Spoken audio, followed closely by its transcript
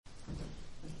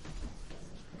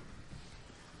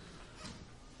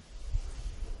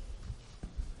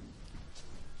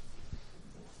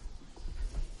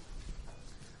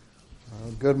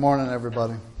Good morning,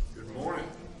 everybody. Good morning.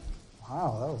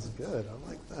 Wow, that was good. I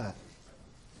like that.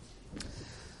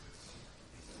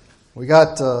 We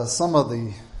got some of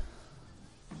the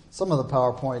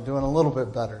PowerPoint doing a little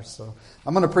bit better. So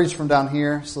I'm going to preach from down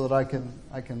here so that I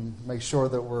can make sure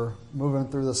that we're moving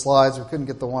through the slides. We couldn't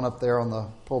get the one up there on the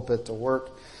pulpit to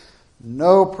work.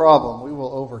 No problem. We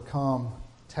will overcome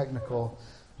technical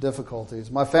difficulties.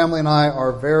 My family and I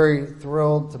are very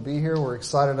thrilled to be here. We're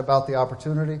excited about the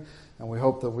opportunity, and we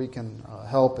hope that we can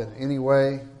help in any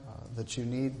way that you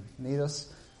need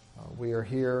us. We are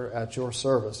here at your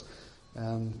service,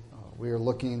 and we are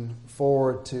looking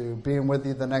forward to being with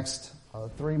you the next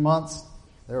 3 months.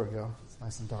 There we go. It's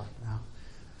nice and dark now.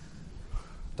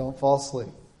 Don't fall asleep.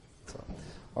 So,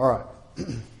 all right.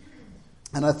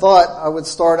 And I thought I would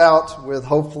start out with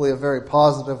hopefully a very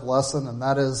positive lesson, and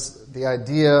that is the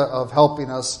idea of helping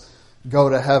us go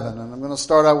to heaven. And I'm going to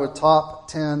start out with top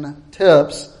 10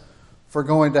 tips for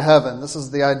going to heaven. This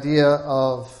is the idea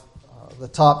of the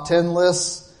top 10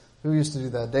 lists. Who used to do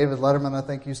that? David Letterman, I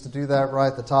think, used to do that,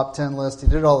 right? The top 10 list. He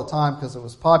did it all the time because it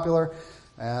was popular.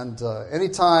 And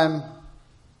anytime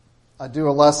I do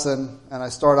a lesson and I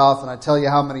start off and I tell you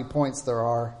how many points there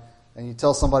are, and you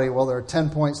tell somebody, well, there are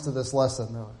 10 points to this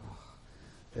lesson, they're like, oh,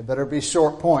 they better be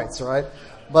short points, right?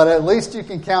 But at least you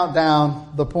can count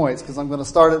down the points, because I'm going to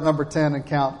start at number 10 and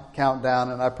count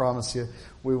down, and I promise you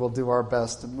we will do our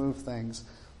best to move things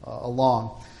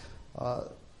along.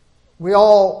 We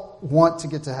all want to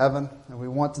get to heaven, and we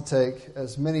want to take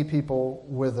as many people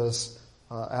with us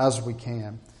as we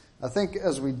can. I think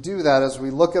as we do that, as we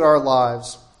look at our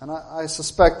lives, and I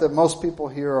suspect that most people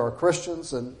here are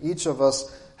Christians, and each of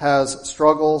us has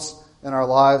struggles in our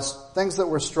lives, things that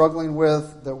we're struggling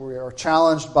with, that we are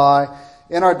challenged by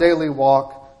in our daily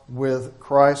walk with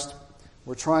Christ.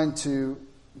 We're trying to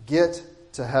get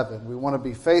to heaven. We want to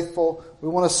be faithful. We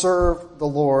want to serve the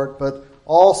Lord, but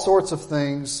all sorts of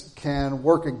things can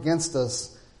work against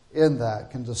us in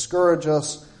that, can discourage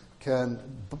us, can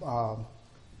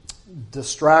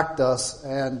distract us,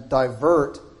 and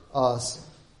divert us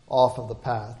off of the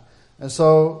path. And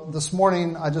so this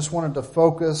morning, I just wanted to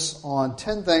focus on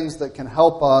 10 things that can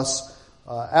help us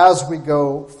as we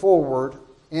go forward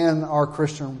in our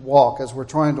Christian walk. As we're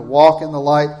trying to walk in the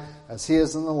light as He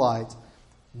is in the light,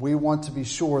 we want to be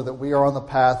sure that we are on the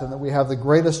path and that we have the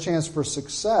greatest chance for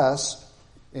success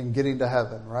in getting to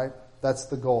heaven, right? That's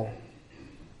the goal.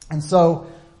 And so,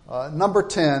 number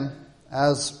 10,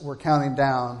 as we're counting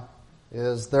down,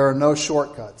 is there are no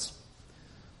shortcuts.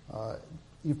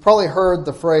 You've probably heard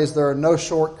the phrase, there are no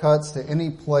shortcuts to any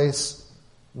place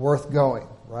worth going,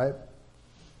 right?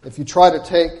 If you try to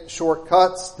take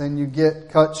shortcuts, then you get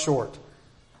cut short.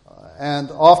 And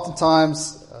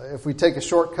oftentimes, if we take a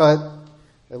shortcut,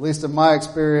 at least in my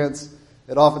experience,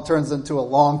 it often turns into a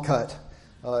long cut.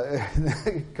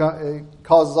 It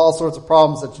causes all sorts of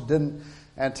problems that you didn't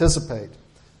anticipate.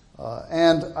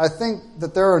 And I think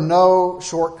that there are no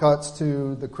shortcuts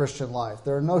to the Christian life.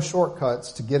 There are no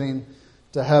shortcuts to getting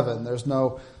to heaven. There's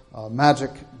no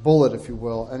magic bullet, if you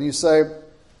will. And you say,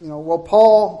 well,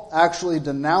 Paul actually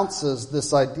denounces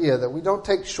this idea that we don't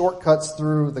take shortcuts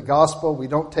through the gospel. We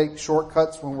don't take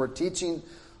shortcuts when we're teaching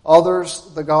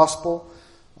others the gospel.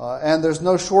 And there's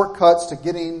no shortcuts to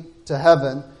getting to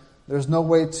heaven. There's no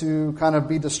way to kind of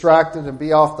be distracted and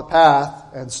be off the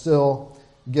path and still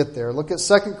get there. Look at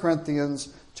 2 Corinthians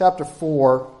chapter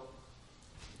 4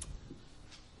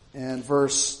 and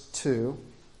verse 2.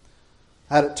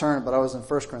 I had it turned, but I was in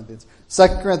 1 Corinthians. 2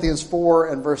 Corinthians 4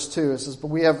 and verse 2, it says, "But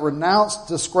we have renounced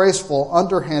disgraceful,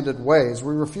 underhanded ways.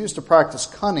 We refuse to practice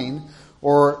cunning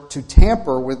or to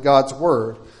tamper with God's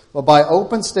word. But by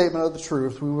open statement of the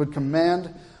truth, we would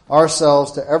commend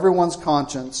ourselves to everyone's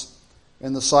conscience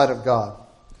in the sight of God."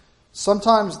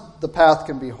 Sometimes the path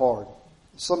can be hard.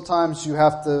 Sometimes you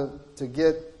have to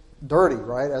get dirty,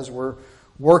 right, as we're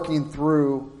working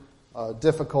through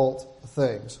difficult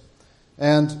things.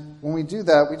 And when we do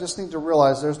that, we just need to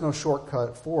realize there's no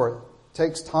shortcut for it. It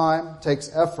takes time,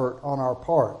 takes effort on our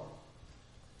part.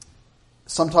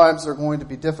 Sometimes there are going to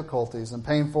be difficulties and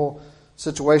painful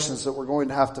situations that we're going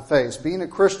to have to face. Being a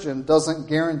Christian doesn't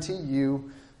guarantee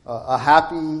you a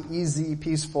happy, easy,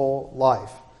 peaceful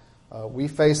life. We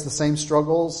face the same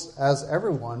struggles as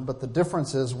everyone, but the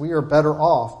difference is we are better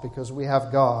off because we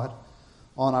have God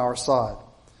on our side.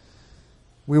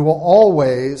 We will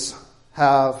always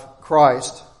have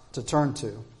Christ to turn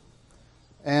to.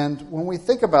 And when we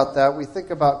think about that, we think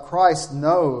about Christ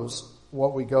knows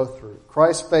what we go through.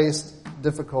 Christ faced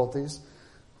difficulties.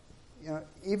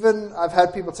 Even I've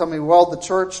had people tell me, well, the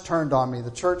church turned on me. The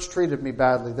church treated me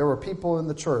badly. There were people in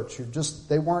the church who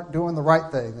they weren't doing the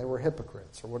right thing. They were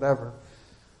hypocrites or whatever.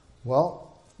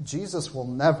 Well, Jesus will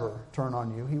never turn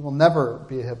on you. He will never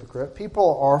be a hypocrite.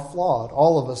 People are flawed.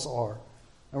 All of us are.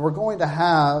 And we're going to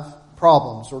have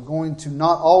problems. We're going to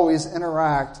not always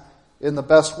interact in the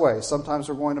best way. Sometimes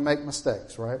we're going to make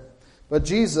mistakes, right? But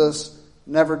Jesus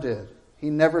never did. He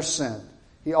never sinned.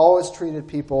 He always treated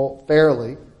people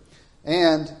fairly.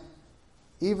 And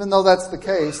even though that's the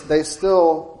case, they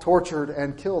still tortured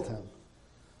and killed him.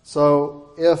 So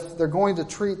if they're going to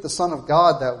treat the Son of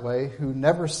God that way, who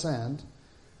never sinned,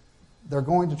 they're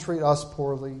going to treat us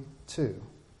poorly too.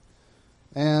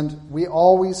 And we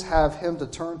always have him to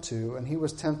turn to, and he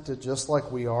was tempted just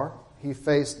like we are. He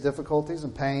faced difficulties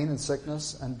and pain and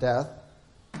sickness and death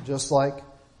just like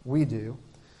we do.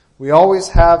 We always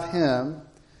have him,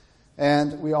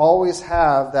 and we always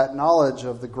have that knowledge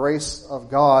of the grace of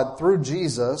God through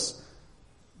Jesus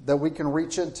that we can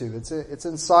reach into. It's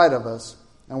inside of us,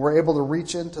 and we're able to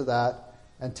reach into that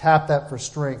and tap that for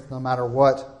strength no matter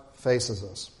what faces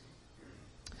us.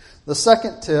 The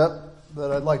second tip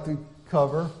that I'd like to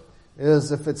cover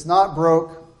is if it's not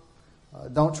broke,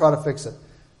 don't try to fix it.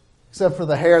 Except for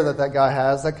the hair that guy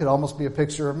has, that could almost be a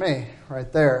picture of me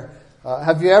right there.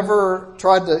 Have you ever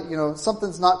tried to,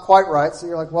 something's not quite right, so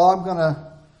you're like, well,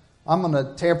 I'm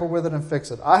gonna tamper with it and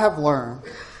fix it. I have learned,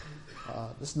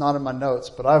 this is not in my notes,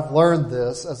 but I've learned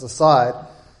this as a side.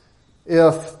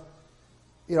 If,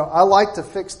 I like to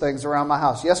fix things around my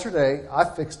house. Yesterday, I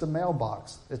fixed a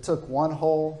mailbox. It took one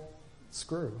whole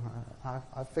screw.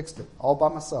 I fixed it all by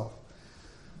myself.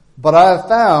 But I have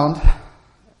found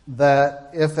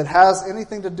that if it has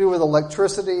anything to do with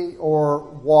electricity or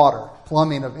water,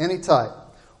 plumbing of any type,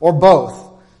 or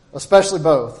both, especially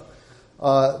both,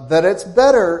 that it's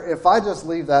better if I just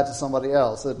leave that to somebody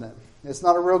else, isn't it? It's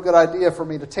not a real good idea for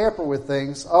me to tamper with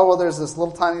things. Oh, well, there's this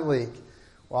little tiny leak.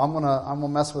 Well, I'm gonna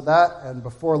mess with that, and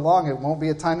before long, it won't be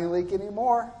a tiny leak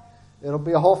anymore. It'll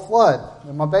be a whole flood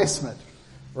in my basement,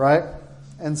 right?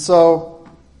 And so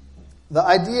the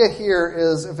idea here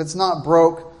is if it's not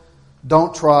broke,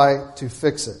 don't try to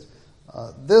fix it.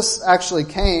 This actually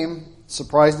came,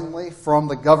 surprisingly, from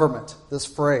the government, this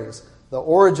phrase. The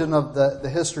origin of the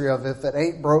history of if it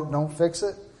ain't broke, don't fix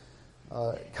it,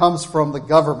 comes from the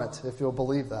government, if you'll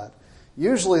believe that.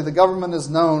 Usually the government is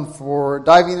known for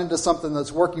diving into something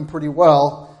that's working pretty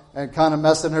well and kind of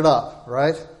messing it up,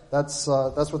 right? That's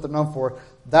what they're known for.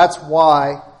 That's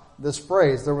why this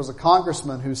phrase, there was a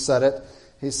congressman who said it.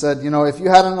 He said, if you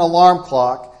had an alarm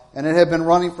clock and it had been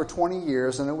running for 20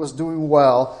 years and it was doing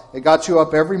well, it got you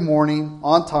up every morning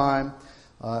on time,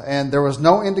 and there was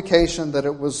no indication that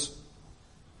it was,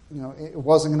 it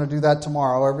wasn't going to do that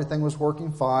tomorrow. Everything was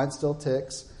working fine, still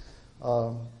ticks.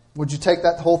 Would you take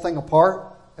that whole thing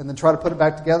apart and then try to put it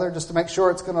back together just to make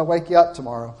sure it's going to wake you up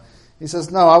tomorrow? He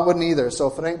says, no, I wouldn't either. So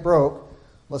if it ain't broke,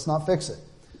 let's not fix it.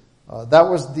 That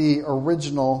was the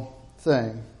original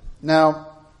thing. Now,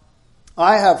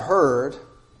 I have heard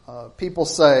people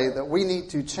say that we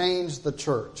need to change the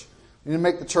church. We need to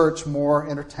make the church more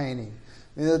entertaining.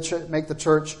 We need to make the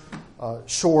church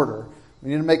shorter. We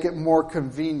need to make it more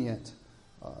convenient.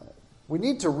 We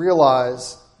need to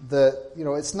realize that,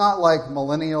 it's not like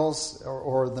millennials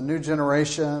or the new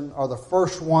generation are the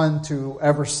first one to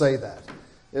ever say that,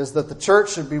 is that the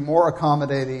church should be more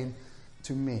accommodating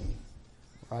to me,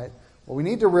 right? What we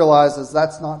need to realize is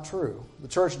that's not true. The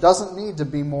church doesn't need to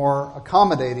be more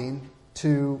accommodating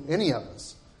to any of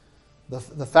us.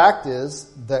 The fact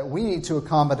is that we need to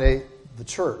accommodate the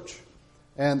church.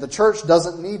 And the church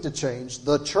doesn't need to change.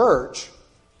 The church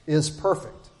is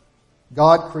perfect.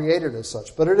 God created it as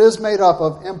such. But it is made up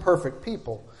of imperfect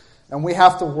people. And we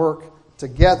have to work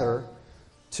together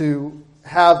to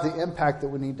have the impact that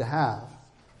we need to have.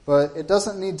 But it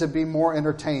doesn't need to be more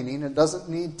entertaining. It doesn't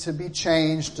need to be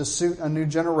changed to suit a new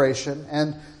generation.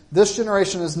 And this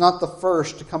generation is not the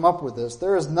first to come up with this.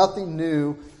 There is nothing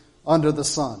new under the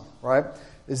sun, right?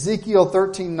 Ezekiel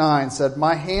 13:9 said,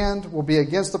 "My hand will be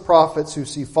against the prophets who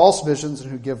see false visions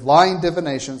and who give lying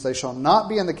divinations. They shall not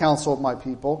be in the council of my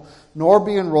people, nor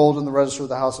be enrolled in the register of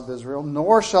the house of Israel,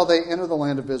 nor shall they enter the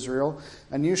land of Israel.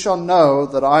 And you shall know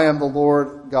that I am the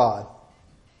Lord God."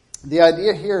 The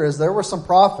idea here is there were some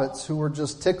prophets who were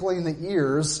just tickling the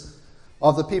ears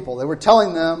of the people. They were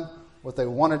telling them what they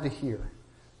wanted to hear.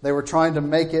 They were trying to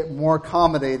make it more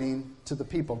accommodating to the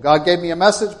people. God gave me a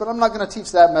message, but I'm not going to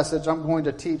teach that message. I'm going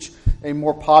to teach a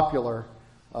more popular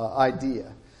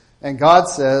idea. And God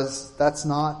says that's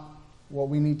not what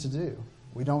we need to do.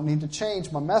 We don't need to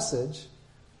change my message.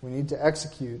 We need to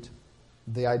execute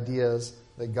the ideas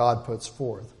that God puts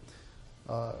forth.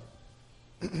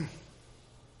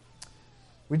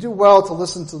 We do well to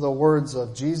listen to the words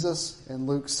of Jesus in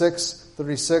Luke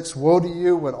 6:36. Woe to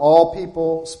you when all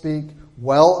people speak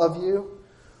well of you,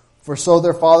 for so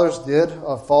their fathers did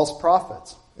of false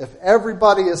prophets. If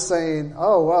everybody is saying,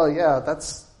 oh, well, yeah,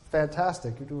 that's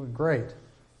fantastic, you're doing great,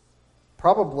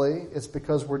 probably it's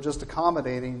because we're just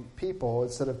accommodating people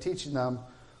instead of teaching them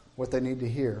what they need to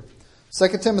hear.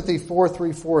 2 Timothy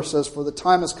 4:3-4 says, for the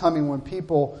time is coming when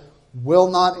people will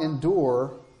not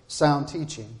endure sound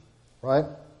teaching, right?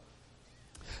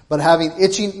 But having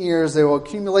itching ears, they will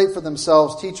accumulate for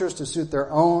themselves teachers to suit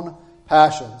their own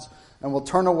passions, and will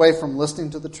turn away from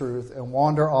listening to the truth and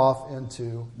wander off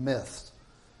into myths.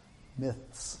 Yeah,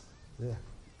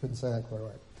 couldn't say that quite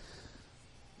right.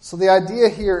 So the idea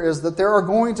here is that there are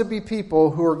going to be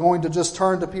people who are going to just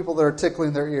turn to people that are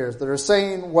tickling their ears, that are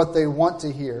saying what they want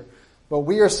to hear. But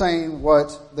we are saying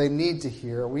what they need to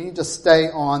hear. We need to stay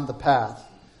on the path.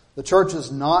 The church is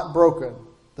not broken.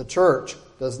 The church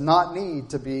does not need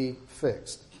to be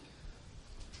fixed.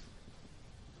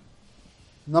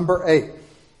 Number 8.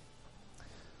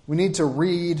 We need to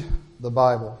read the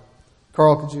Bible.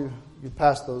 Carl, could you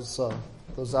pass those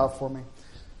out for me?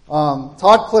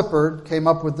 Todd Clifford came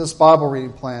up with this Bible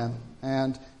reading plan,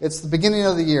 and it's the beginning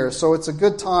of the year, so it's a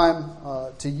good time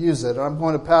to use it. I'm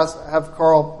going to have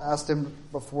Carl asked him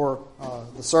before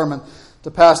the sermon to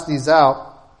pass these out.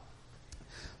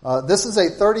 This is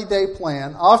a 30-day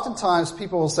plan. Oftentimes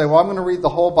people will say, well, I'm going to read the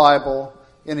whole Bible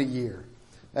in a year.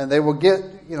 And they will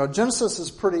get, Genesis is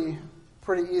pretty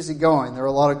easy going. There are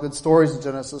a lot of good stories in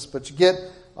Genesis, but you get,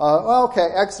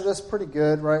 Exodus, pretty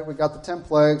good, right? We got the 10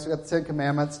 plagues, we got the 10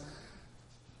 commandments.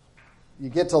 You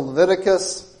get to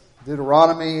Leviticus,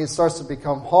 Deuteronomy, it starts to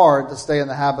become hard to stay in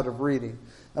the habit of reading.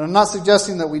 And I'm not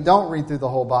suggesting that we don't read through the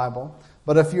whole Bible,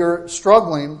 but if you're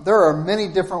struggling, there are many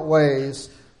different ways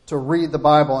to read the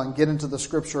Bible and get into the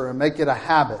Scripture and make it a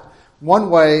habit. One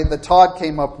way that Todd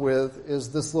came up with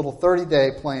is this little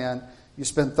 30-day plan. You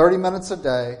spend 30 minutes a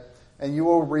day, and you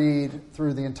will read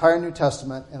through the entire New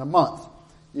Testament in a month.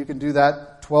 You can do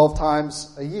that 12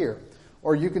 times a year.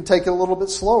 Or you can take it a little bit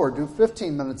slower, do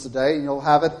 15 minutes a day, and you'll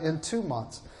have it in 2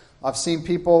 months. I've seen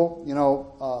people,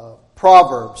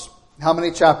 Proverbs. How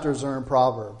many chapters are in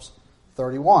Proverbs?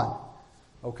 31.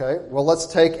 Okay, well, let's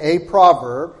take a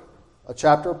proverb, a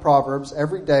chapter of Proverbs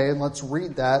every day, and let's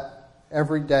read that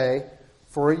every day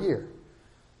for a year.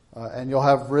 And you'll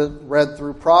have read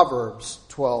through Proverbs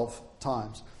 12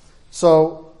 times.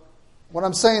 So what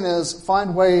I'm saying is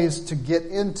find ways to get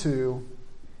into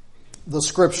the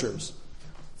Scriptures.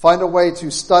 Find a way to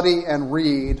study and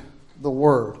read the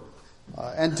Word.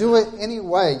 And do it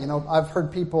anyway. I've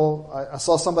heard people, I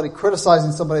saw somebody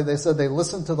criticizing somebody. They said they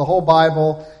listened to the whole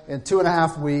Bible in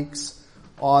 2.5 weeks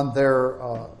on their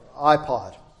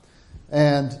iPod.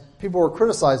 And people were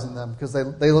criticizing them because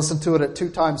they listened to it at 2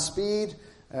 times speed,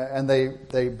 and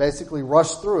they basically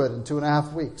rushed through it in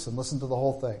 2.5 weeks and listened to the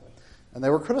whole thing. And they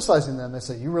were criticizing them. They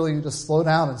said, you really need to slow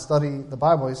down and study the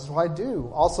Bible. He says, well, I do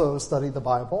also study the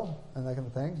Bible and that kind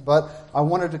of thing. But I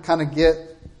wanted to kind of get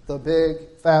the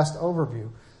big, fast overview.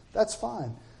 That's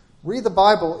fine. Read the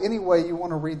Bible any way you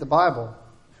want to read the Bible.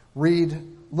 Read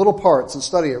little parts and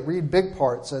study it. Read big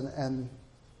parts and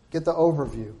get the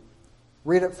overview.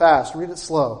 Read it fast. Read it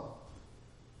slow.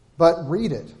 But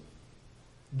read it.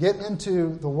 Get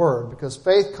into the Word, because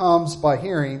faith comes by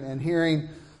hearing, and hearing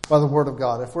by the Word of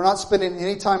God. If we're not spending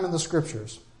any time in the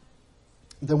Scriptures,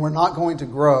 then we're not going to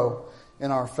grow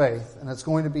in our faith. And it's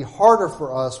going to be harder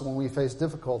for us when we face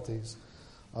difficulties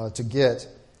to get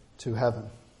to heaven.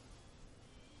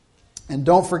 And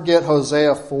don't forget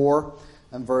Hosea 4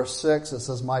 and verse 6. It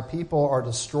says, my people are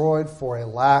destroyed for a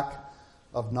lack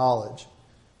of knowledge.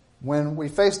 When we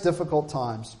face difficult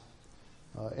times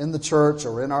in the church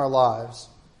or in our lives,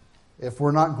 if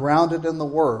we're not grounded in the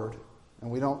Word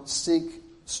and we don't seek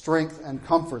strength and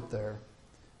comfort there,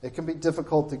 it can be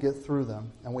difficult to get through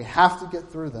them. And we have to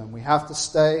get through them. We have to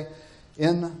stay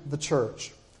in the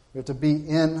church. We have to be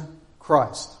in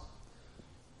Christ.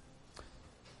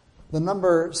 The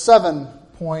number 7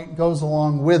 point goes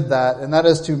along with that, and that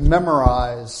is to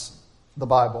memorize the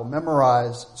Bible,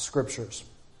 memorize Scriptures.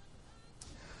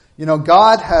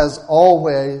 God has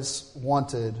always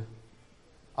wanted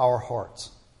our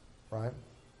hearts, right?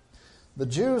 The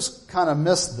Jews kind of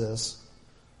missed this.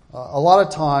 A lot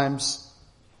of times,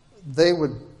 we're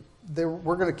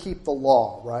going to keep the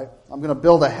law, right? I'm going to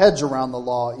build a hedge around the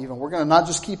law even. We're going to not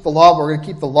just keep the law, but we're going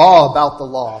to keep the law about the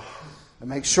law and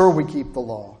make sure we keep the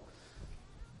law.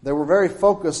 They were very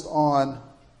focused on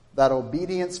that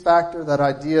obedience factor, that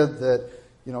idea that,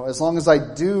 as long as I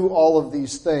do all of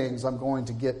these things, I'm going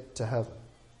to get to heaven.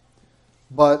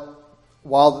 But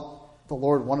while the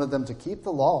Lord wanted them to keep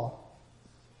the law.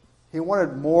 He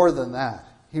wanted more than that.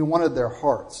 He wanted their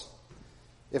hearts.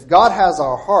 If God has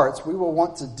our hearts, we will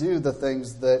want to do the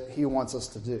things that He wants us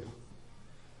to do.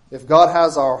 If God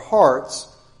has our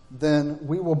hearts, then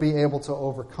we will be able to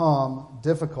overcome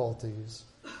difficulties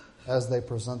as they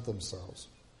present themselves.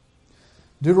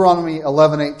 Deuteronomy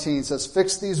 11:18 says,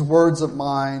 "Fix these words of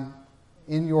mine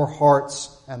in your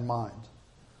hearts and mind."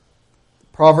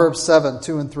 Proverbs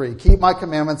 7:2 and 3, "Keep my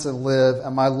commandments and live,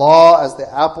 and my law as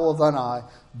the apple of thine eye.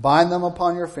 Bind them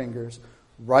upon your fingers,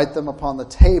 write them upon the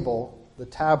table, the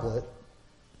tablet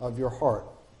of your heart."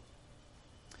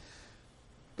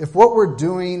 If what we're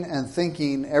doing and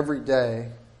thinking every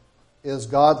day is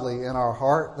godly in our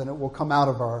heart, then it will come out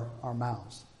of our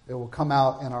mouths. It will come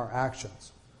out in our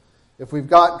actions. If we've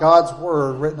got God's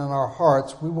word written in our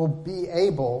hearts, we will be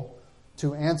able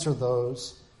to answer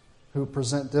those who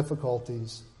present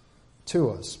difficulties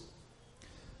to us.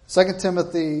 2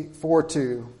 Timothy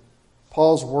 4:2,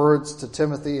 Paul's words to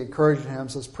Timothy, encouraging him,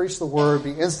 says, "Preach the word,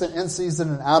 be instant in season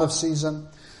and out of season,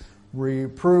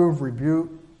 reprove, rebuke,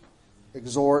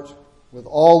 exhort with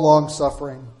all long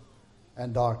suffering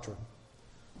and doctrine."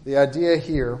 The idea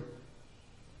here,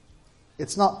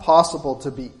 it's not possible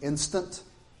to be instant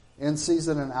in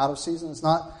season and out of season. It's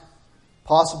not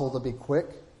possible to be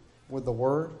quick with the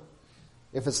word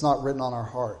if it's not written on our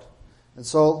heart. And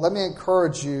so let me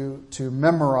encourage you to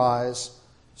memorize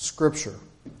Scripture.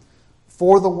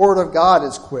 "For the word of God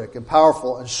is quick and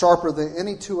powerful and sharper than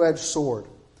any two-edged sword,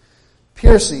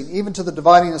 piercing even to the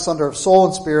dividing asunder of soul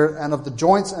and spirit and of the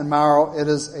joints and marrow. It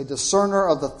is a discerner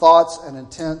of the thoughts and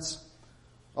intents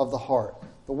of the heart."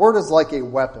 The word is like a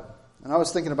weapon. And I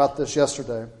was thinking about this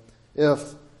yesterday.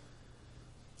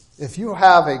 If you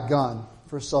have a gun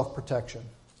for self-protection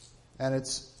and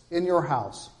it's in your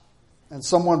house and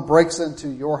someone breaks into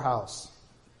your house,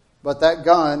 but that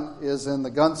gun is in the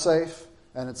gun safe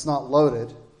and it's not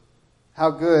loaded, how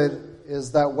good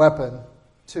is that weapon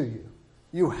to you?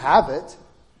 You have it,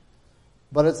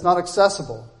 but it's not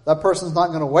accessible. That person's not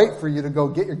going to wait for you to go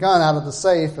get your gun out of the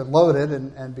safe and load it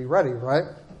and be ready, right?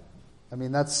 I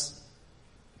mean, that's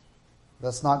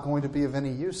not going to be of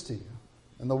any use to you.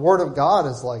 And the Word of God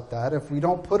is like that. If we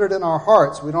don't put it in our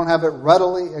hearts, we don't have it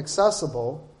readily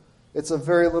accessible, it's of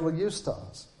very little use to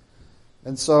us.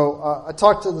 And so I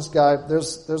talked to this guy.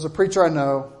 There's a preacher I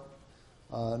know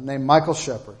named Michael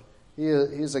Shepherd.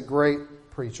 He's a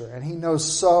great preacher, and he knows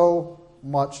so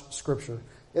much Scripture.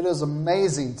 It is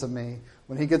amazing to me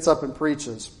when he gets up and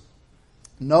preaches.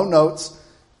 No notes.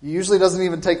 He usually doesn't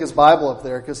even take his Bible up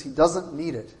there because he doesn't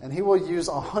need it. And he will use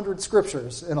 100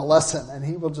 scriptures in a lesson, and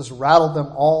he will just rattle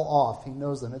them all off. He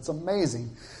knows them. It's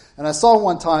amazing. And I saw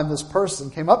one time this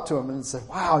person came up to him and said,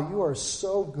 "Wow, you are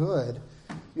so good.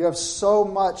 You have so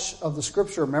much of the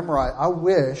Scripture memorized. I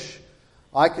wish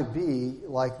I could be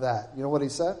like that." You know what he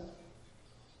said?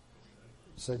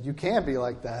 He said, "You can be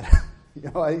like that."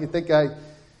 You think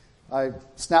I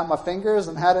snapped my fingers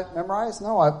and had it memorized?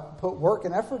 No, I put work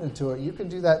and effort into it. You can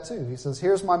do that too. He says,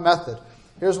 "Here's my method.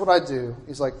 Here's what I do."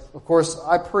 He's like, "Of course,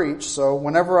 I preach, so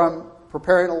whenever I'm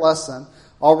preparing a lesson,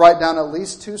 I'll write down at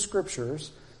least 2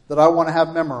 scriptures that I want to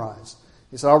have memorized."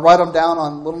 He said, "I'll write them down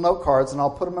on little note cards and I'll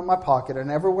put them in my pocket,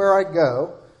 and everywhere I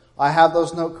go, I have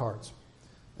those note cards.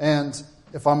 And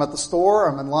if I'm at the store,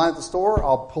 I'm in line at the store,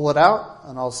 I'll pull it out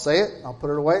and I'll say it, and I'll put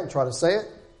it away and try to say it."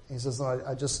 He says,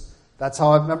 that's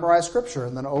how I've memorized Scripture.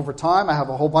 And then over time, I have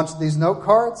a whole bunch of these note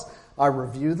cards. I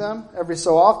review them every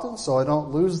so often so I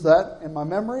don't lose that in my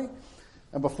memory.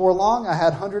 And before long, I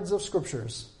had hundreds of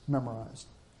Scriptures memorized.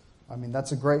 I mean,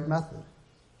 that's a great method.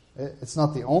 It's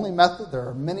not the only method. There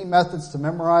are many methods to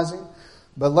memorizing.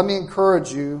 But let me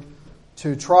encourage you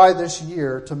to try this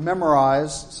year to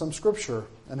memorize some Scripture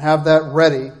and have that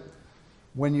ready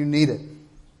when you need it.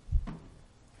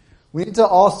 We need to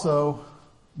also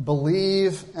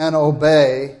believe and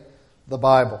obey the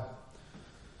Bible.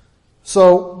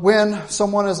 So when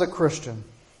someone is a Christian,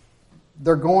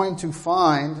 they're going to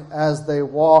find as they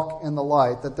walk in the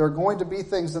light that there are going to be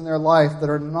things in their life that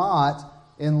are not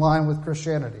in line with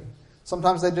Christianity.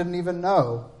 Sometimes they didn't even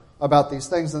know about these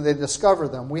things and they discover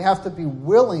them. We have to be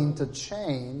willing to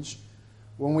change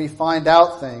when we find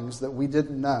out things that we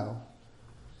didn't know.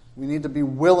 We need to be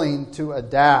willing to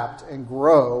adapt and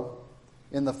grow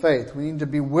in the faith. We need to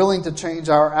be willing to change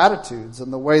our attitudes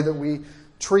and the way that we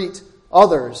treat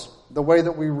others, the way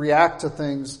that we react to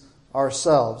things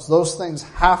ourselves. Those things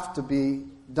have to be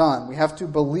done. We have to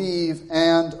believe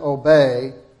and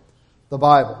obey the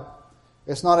Bible.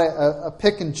 It's not a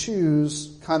pick and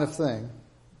choose kind of thing.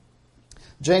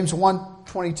 James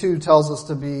 1:22 tells us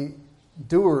to be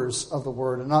doers of the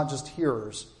word and not just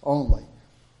hearers only.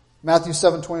 Matthew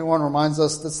 7:21 reminds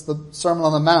us, that's the Sermon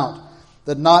on the Mount,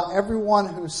 that not everyone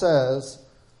who says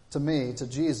to me, to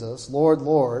Jesus, Lord,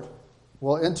 Lord,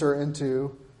 will enter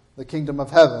into the kingdom of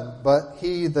heaven, but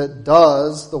he that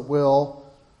does the will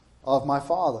of my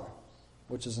Father,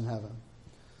 which is in heaven.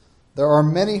 There are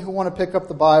many who want to pick up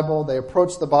the Bible. They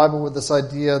approach the Bible with this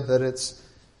idea that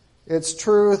it's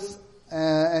truth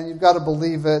and you've got to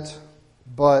believe it,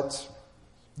 but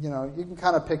you can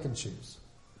kind of pick and choose.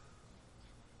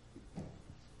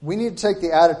 We need to take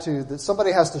the attitude that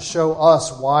somebody has to show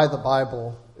us why the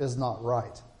Bible is not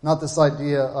right. Not this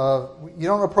idea of, you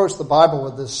don't approach the Bible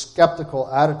with this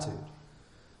skeptical attitude,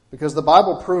 because the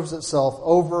Bible proves itself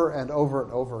over and over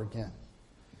and over again.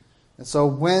 And so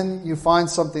when you find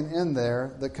something in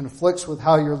there that conflicts with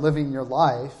how you're living your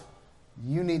life,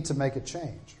 you need to make a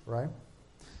change, right?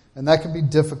 And that can be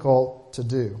difficult to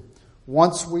do.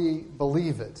 Once we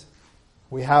believe it,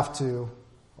 we have to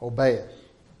obey it.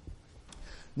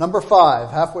 Number 5,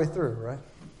 halfway through, right?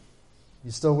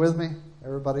 You still with me?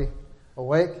 Everybody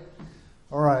awake?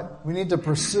 All right. We need to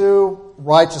pursue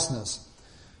righteousness.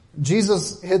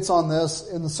 Jesus hits on this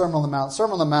in the Sermon on the Mount.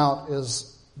 Sermon on the Mount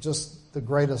is just the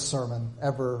greatest sermon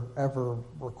ever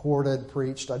recorded,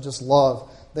 preached. I just love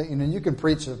that, you can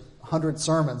preach 100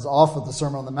 sermons off of the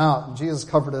Sermon on the Mount, and Jesus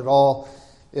covered it all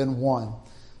in one.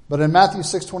 But in Matthew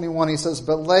 6:21, he says,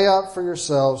 "But lay up for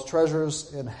yourselves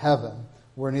treasures in heaven,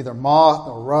 where neither moth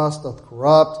nor rust doth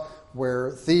corrupt,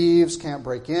 where thieves can't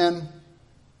break in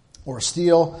or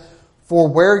steal. For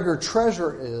where your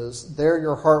treasure is, there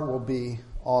your heart will be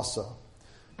also."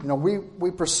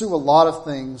 We pursue a lot of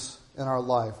things in our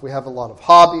life. We have a lot of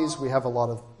hobbies. We have a lot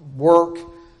of work.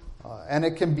 And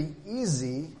it can be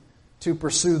easy to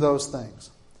pursue those things.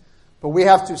 But we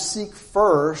have to seek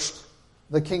first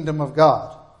the kingdom of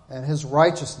God and His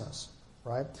righteousness,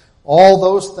 right? All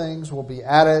those things will be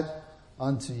added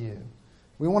unto you.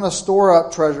 We want to store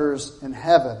up treasures in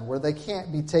heaven where they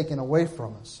can't be taken away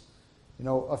from us.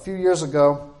 A few years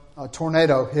ago, a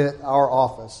tornado hit our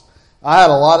office. I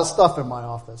had a lot of stuff in my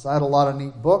office. I had a lot of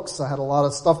neat books. I had a lot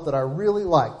of stuff that I really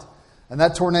liked. And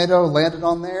that tornado landed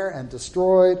on there and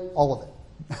destroyed all of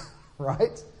it.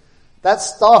 Right? That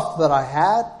stuff that I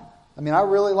had, I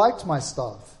really liked my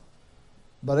stuff.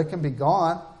 But it can be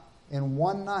gone in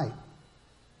one night.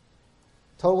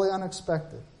 Totally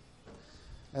unexpected.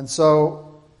 And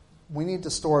so we need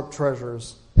to store up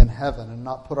treasures in heaven and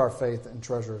not put our faith in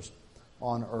treasures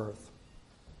on earth.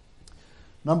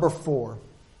 Number 4,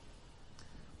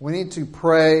 we need to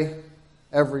pray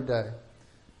every day.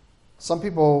 Some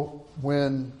people,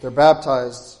 when they're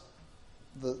baptized,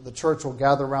 the church will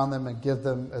gather around them and give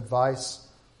them advice.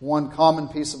 One common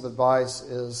piece of advice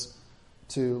is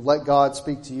to let God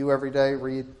speak to you every day,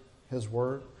 read His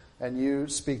Word, and you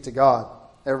speak to God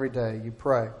every day, you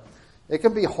pray. It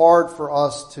can be hard for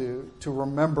us to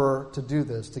remember to do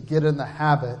this, to get in the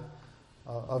habit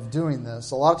of doing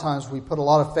this. A lot of times we put a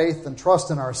lot of faith and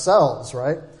trust in ourselves,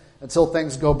 right? Until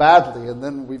things go badly, and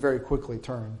then we very quickly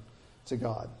turn to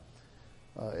God.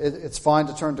 It's fine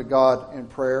to turn to God in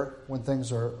prayer when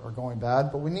things are going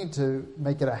bad, but we need to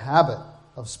make it a habit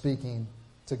of speaking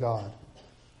to God,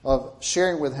 of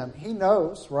sharing with Him. He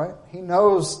knows, right? He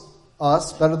knows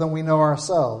us better than we know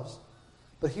ourselves,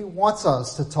 but He wants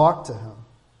us to talk to Him.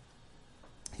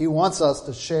 He wants us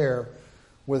to share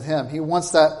with Him. He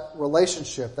wants that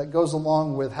relationship that goes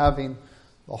along with having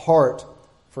the heart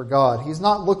for God. He's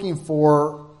not looking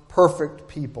for perfect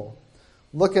people.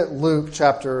 Look at Luke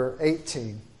chapter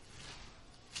 18.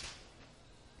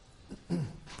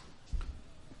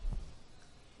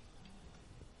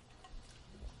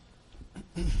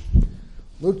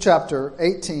 Luke chapter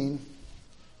 18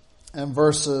 and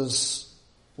verses,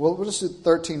 we'll just do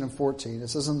 13 and 14. It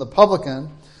says, "And the publican,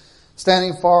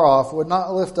 standing far off, would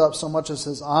not lift up so much as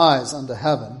his eyes unto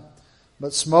heaven,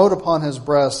 but smote upon his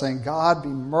breast, saying, God, be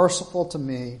merciful to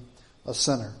me, a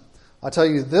sinner. I tell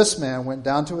you, this man went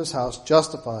down to his house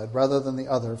justified rather than the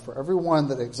other. For every one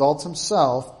that exalts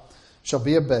himself shall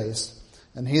be abased,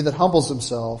 and he that humbles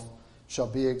himself shall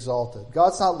be exalted."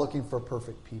 God's not looking for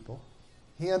perfect people.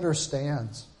 He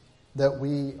understands that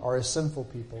we are a sinful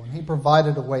people, and He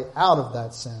provided a way out of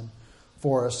that sin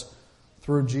for us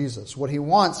through Jesus. What He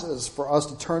wants is for us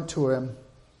to turn to Him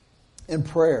in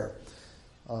prayer.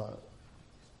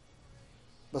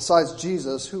 Besides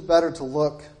Jesus, who better to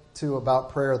look to about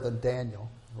prayer than Daniel,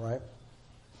 right?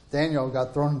 Daniel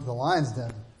got thrown into the lion's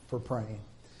den for praying.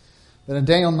 But in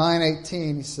Daniel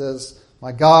 9:18, he says,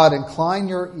 "My God, incline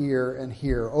your ear and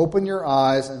hear. Open your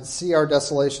eyes and see our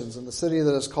desolations in the city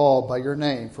that is called by your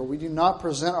name. For we do not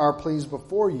present our pleas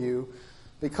before you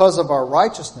because of our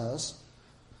righteousness,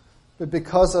 but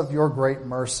because of your great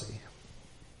mercy.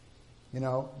 You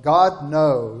know, God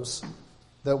knows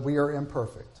that we are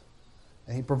imperfect.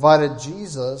 And He provided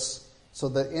Jesus so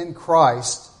that in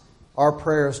Christ our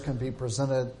prayers can be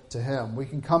presented to Him. We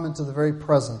can come into the very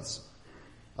presence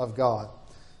of God.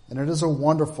 And it is a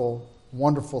wonderful,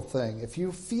 wonderful thing. If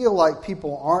you feel like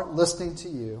people aren't listening to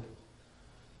you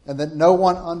and that no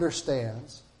one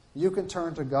understands, you can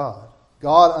turn to God.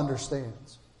 God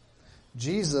understands.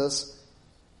 Jesus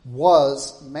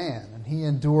was man, and He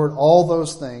endured all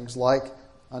those things like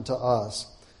unto us.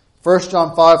 1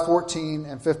 John 5:14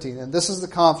 and 15. And this is the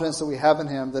confidence that we have in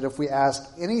Him, that if we ask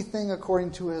anything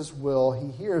according to His will,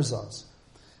 He hears us.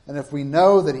 And if we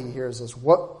know that He hears us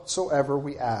whatsoever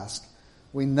we ask,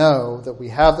 we know that we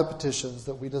have the petitions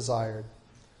that we desired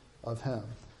of Him.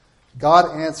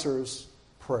 God answers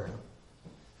prayer.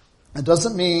 It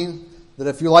doesn't mean that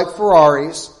if you like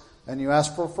Ferraris and you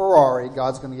ask for a Ferrari,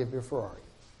 God's going to give you a Ferrari.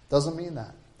 Doesn't mean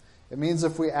that. It means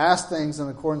if we ask things in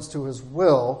accordance to His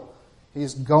will,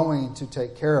 He's going to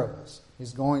take care of us.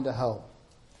 He's going to help.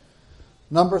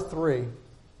 Number 3,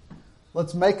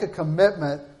 let's make a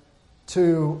commitment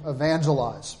to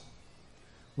evangelize.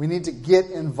 We need to get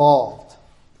involved.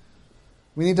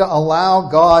 We need to allow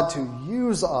God to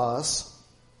use us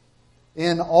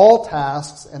in all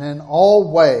tasks and in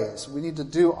all ways. We need to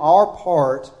do our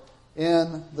part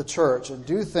in the church and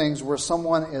do things where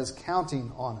someone is counting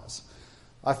on us.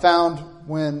 I found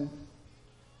when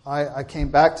I came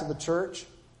back to the church,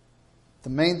 the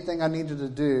main thing I needed to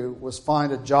do was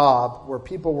find a job where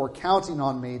people were counting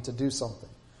on me to do something.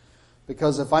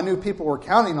 Because if I knew people were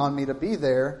counting on me to be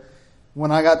there,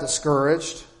 when I got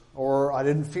discouraged or I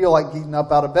didn't feel like getting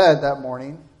up out of bed that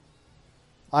morning,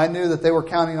 I knew that they were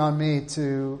counting on me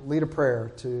to lead a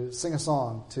prayer, to sing a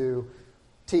song, to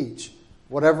teach,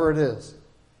 whatever it is,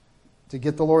 to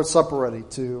get the Lord's Supper ready,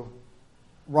 to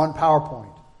run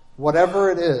PowerPoint. Whatever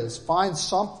it is, find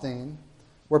something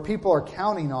where people are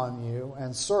counting on you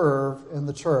and serve in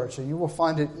the church. And you will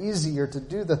find it easier to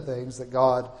do the things that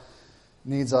God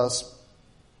needs us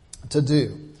to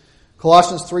do.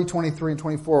 Colossians 3:23 and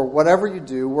 24, whatever you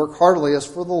do, work heartily as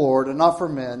for the Lord and not for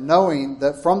men, knowing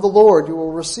that from the Lord you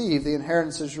will receive the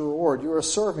inheritance as your reward. You are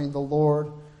serving the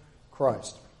Lord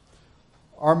Christ.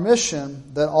 Our mission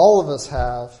that all of us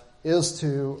have is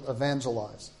to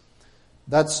evangelize.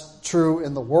 That's true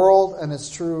in the world, and it's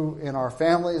true in our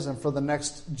families and for the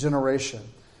next generation.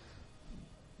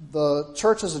 The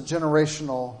church is a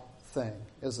generational thing,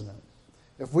 isn't it?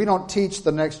 If we don't teach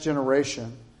the next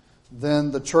generation,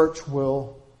 then the church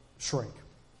will shrink.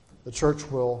 The church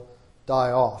will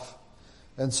die off.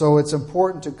 And so it's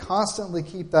important to constantly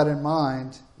keep that in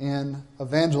mind in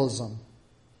evangelism.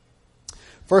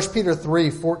 1 Peter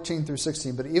 3:14 through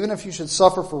 16. But even if you should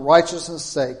suffer for righteousness'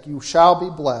 sake, you shall be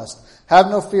blessed. Have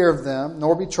no fear of them,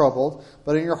 nor be troubled,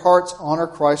 but in your hearts honor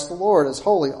Christ the Lord as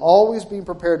holy, always being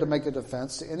prepared to make a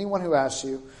defense to anyone who asks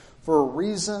you for a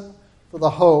reason for the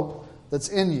hope that's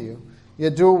in you.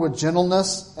 Yet do it with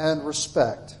gentleness and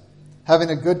respect,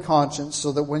 having a good conscience,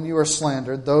 so that when you are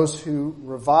slandered, those who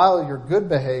revile your good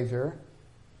behavior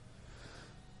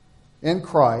in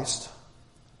Christ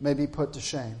may be put to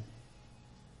shame.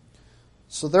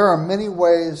 So there are many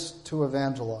ways to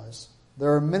evangelize.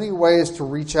 There are many ways to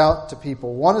reach out to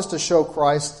people. One is to show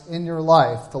Christ in your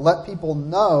life, to let people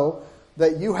know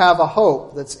that you have a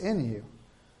hope that's in you.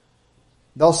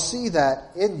 They'll see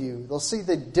that in you. They'll see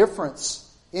the difference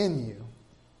in you.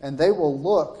 And they will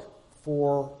look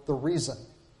for the reason.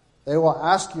 They will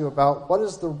ask you about what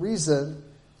is the reason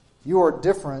you are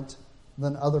different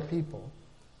than other people.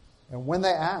 And when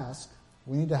they ask,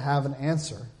 we need to have an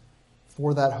answer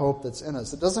for that hope that's in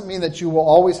us. It doesn't mean that you will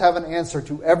always have an answer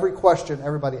to every question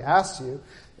everybody asks you.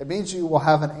 It means you will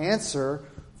have an answer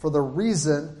for the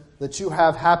reason that you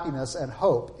have happiness and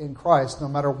hope in Christ, no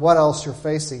matter what else you're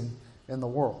facing in the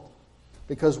world.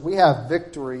 Because we have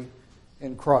victory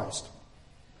in Christ.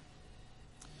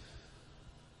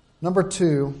 Number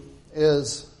 2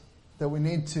 is that we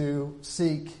need to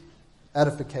seek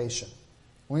edification.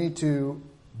 We need to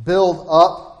build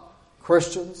up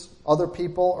Christians, other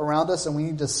people around us, and we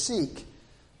need to seek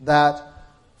that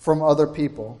from other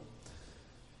people.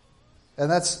 And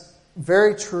that's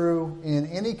very true in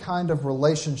any kind of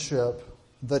relationship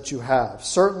that you have.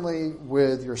 Certainly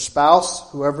with your spouse,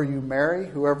 whoever you marry,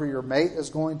 whoever your mate is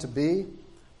going to be,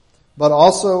 but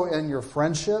also in your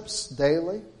friendships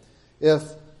daily. If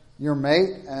your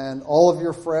mate and all of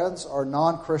your friends are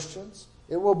non-Christians,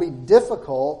 it will be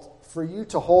difficult for you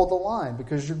to hold the line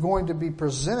because you're going to be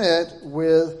presented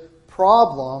with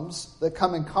problems that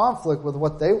come in conflict with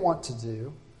what they want to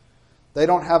do. They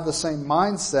don't have the same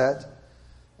mindset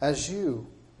as you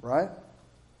right?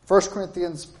 1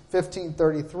 Corinthians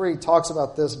 15:33 talks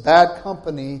about this. Bad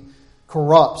company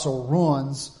corrupts or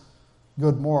ruins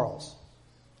good morals,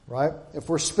 right? If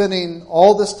we're spending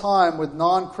all this time with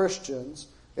non-Christians,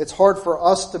 it's hard for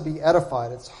us to be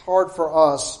edified. It's hard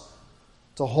for us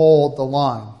to hold the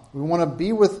line. We want to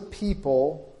be with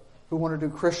people who want to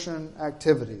do Christian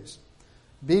activities.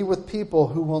 Be with people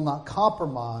who will not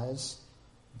compromise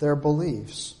their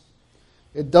beliefs.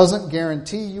 It doesn't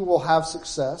guarantee you will have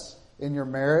success in your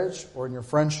marriage or in your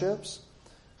friendships.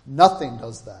 Nothing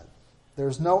does that.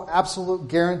 There's no absolute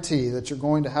guarantee that you're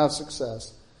going to have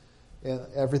success in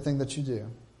everything that you do.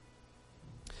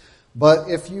 But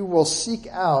if you will seek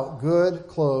out good,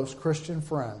 close Christian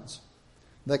friends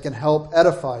that can help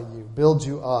edify you, build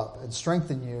you up, and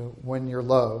strengthen you when you're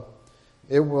low,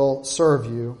 it will serve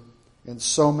you in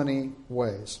so many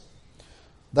ways.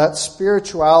 That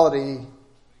spirituality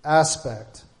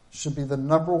aspect should be the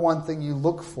number one thing you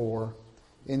look for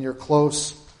in your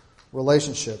close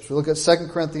relationships. We look at 2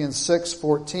 Corinthians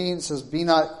 6:14. It says, "Be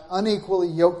not unequally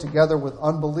yoked together with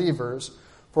unbelievers.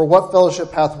 For what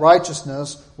fellowship hath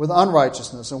righteousness with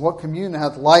unrighteousness? And what communion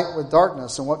hath light with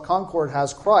darkness? And what concord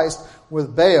has Christ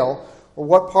with Baal? Or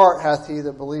what part hath he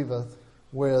that believeth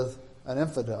with an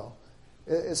infidel?"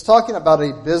 It's talking about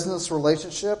a business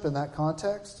relationship in that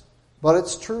context. But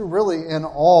it's true really in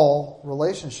all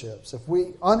relationships. If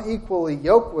we unequally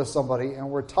yoke with somebody and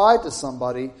we're tied to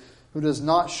somebody who does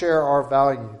not share our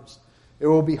values, it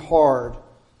will be hard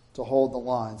to hold the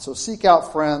line. So seek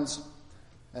out friends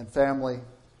and family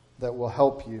that will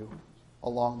help you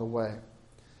along the way.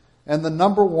 And the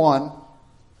number one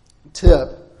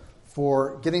tip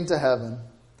for getting to heaven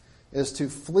is to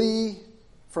flee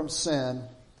from sin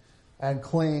and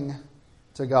cling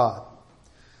to God.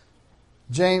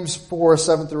 James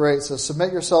 4:7-8 says,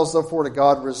 "Submit yourselves therefore to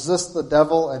God, resist the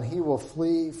devil, and he will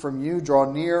flee from you.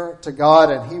 Draw near to God,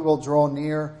 and he will draw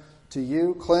near to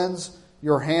you. Cleanse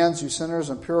your hands, you sinners,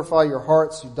 and purify your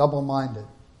hearts, you double-minded."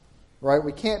 Right?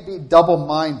 We can't be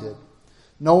double-minded.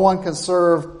 No one can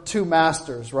serve two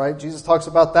masters, right? Jesus talks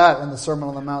about that in the Sermon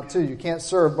on the Mount too. You can't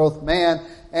serve both man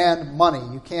and money.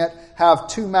 You can't have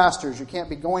two masters. You can't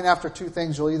be going after two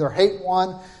things. You'll either hate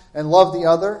one and love the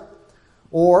other,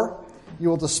 or you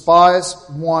will despise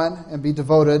one and be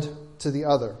devoted to the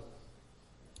other.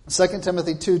 2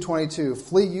 Timothy 2:22,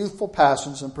 "Flee youthful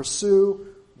passions and pursue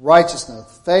righteousness,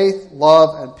 faith,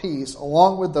 love, and peace,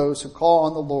 along with those who call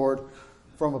on the Lord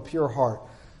from a pure heart."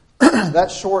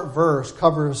 That short verse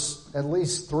covers at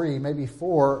least 3, maybe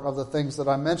 4 of the things that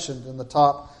I mentioned in the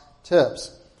top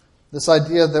tips. This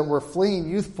idea that we're fleeing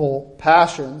youthful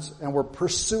passions and we're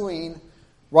pursuing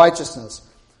righteousness.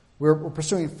 We're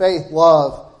pursuing faith,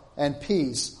 love, and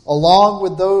peace, along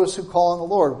with those who call on the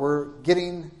Lord. We're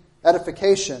getting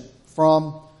edification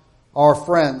from our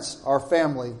friends, our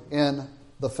family in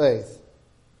the faith.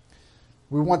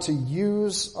 We want to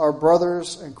use our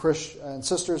brothers and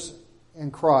sisters in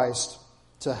Christ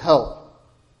to help.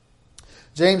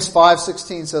 James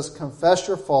 5:16 says, "Confess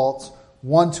your faults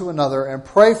one to another and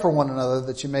pray for one another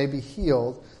that you may be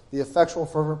healed. The effectual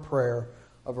fervent prayer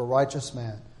of a righteous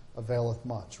man availeth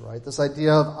much." Right? This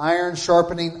idea of iron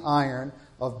sharpening iron,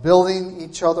 of building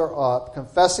each other up,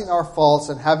 confessing our faults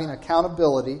and having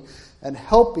accountability and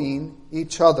helping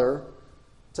each other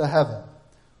to heaven.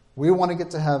 We want to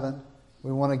get to heaven.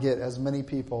 We want to get as many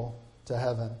people to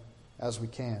heaven as we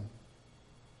can.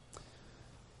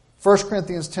 1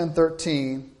 Corinthians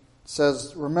 10:13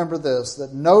 says, "Remember this,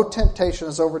 that no temptation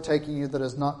is overtaking you that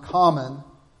is not common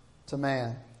to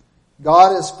man.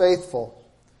 God is faithful,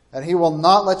 and he will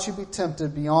not let you be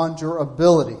tempted beyond your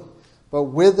ability. But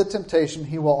with the temptation,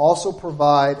 he will also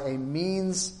provide a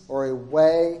means or a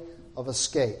way of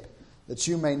escape, that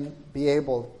you may be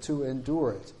able to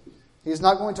endure it." He's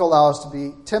not going to allow us to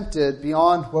be tempted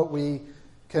beyond what we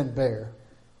can bear.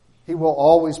 He will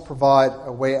always provide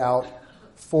a way out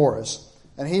for us.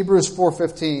 And Hebrews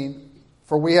 4:15,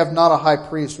 "For we have not a high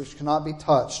priest which cannot be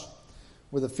touched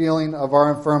with the feeling of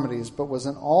our infirmities, but was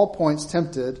in all points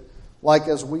tempted like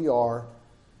as we are,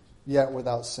 yet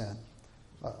without sin."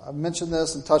 I mentioned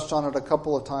this and touched on it a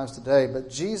couple of times today, but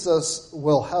Jesus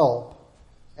will help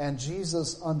and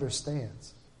Jesus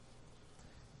understands.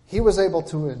 He was able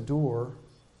to endure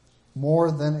more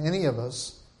than any of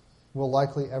us will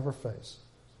likely ever face.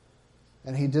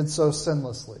 And he did so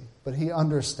sinlessly. But he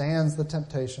understands the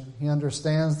temptation. He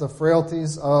understands the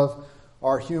frailties of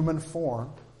our human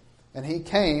form. And he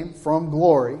came from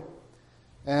glory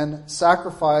and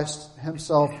sacrificed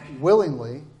himself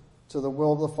willingly to the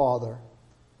will of the Father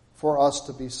for us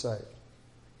to be saved.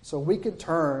 So we can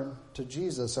turn to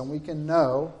Jesus and we can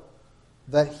know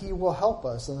that He will help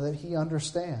us and that He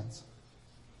understands.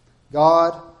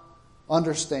 God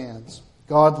understands.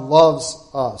 God loves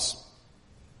us.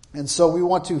 And so we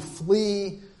want to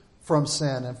flee from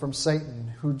sin and from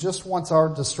Satan, who just wants our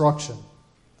destruction.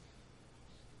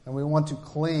 And we want to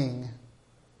cling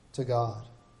to God.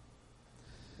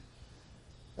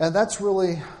 And that's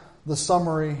really the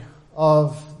summary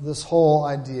of this whole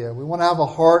idea. We want to have a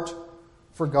heart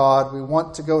for God. We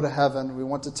want to go to heaven. We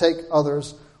want to take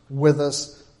others with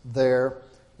us there.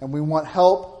 And we want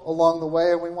help along the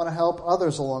way, and we want to help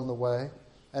others along the way.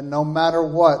 And no matter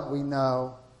what, we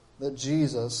know that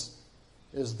Jesus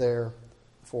is there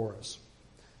for us.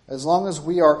 As long as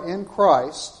we are in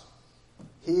Christ,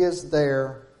 He is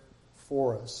there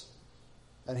for us.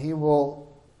 And He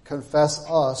will confess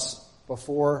us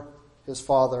before His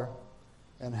Father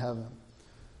in heaven.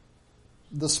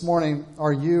 This morning,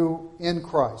 are you in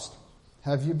Christ?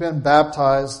 Have you been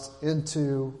baptized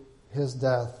into His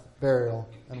death, burial,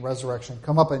 and resurrection?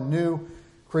 Come up a new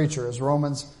creature, as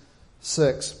Romans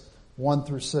 6, 1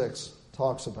 through 6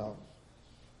 talks about.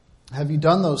 Have you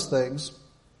done those things,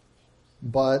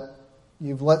 but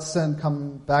you've let sin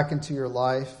come back into your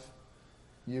life?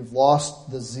 You've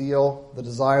lost the zeal, the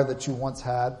desire that you once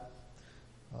had,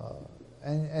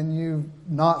 and you've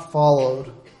not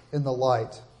followed in the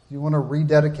light. You want to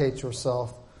rededicate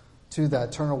yourself to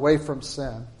that, turn away from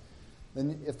sin.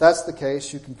 Then if that's the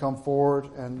case, you can come forward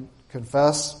and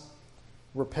confess,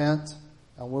 repent,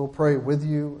 and we'll pray with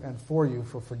you and for you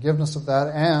for forgiveness of that.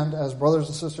 And as brothers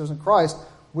and sisters in Christ,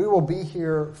 we will be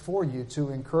here for you to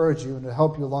encourage you and to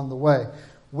help you along the way.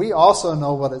 We also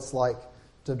know what it's like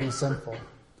to be sinful.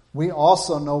 We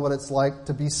also know what it's like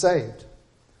to be saved.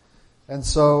 And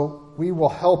so we will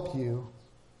help you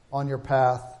on your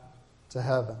path to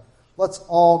heaven. Let's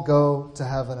all go to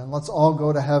heaven, and let's all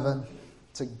go to heaven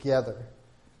together.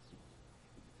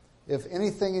 If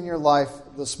anything in your life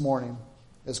this morning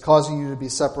is causing you to be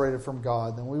separated from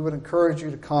God, then we would encourage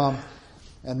you to come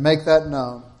and make that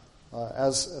known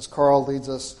as Carl leads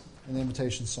us in the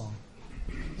invitation song.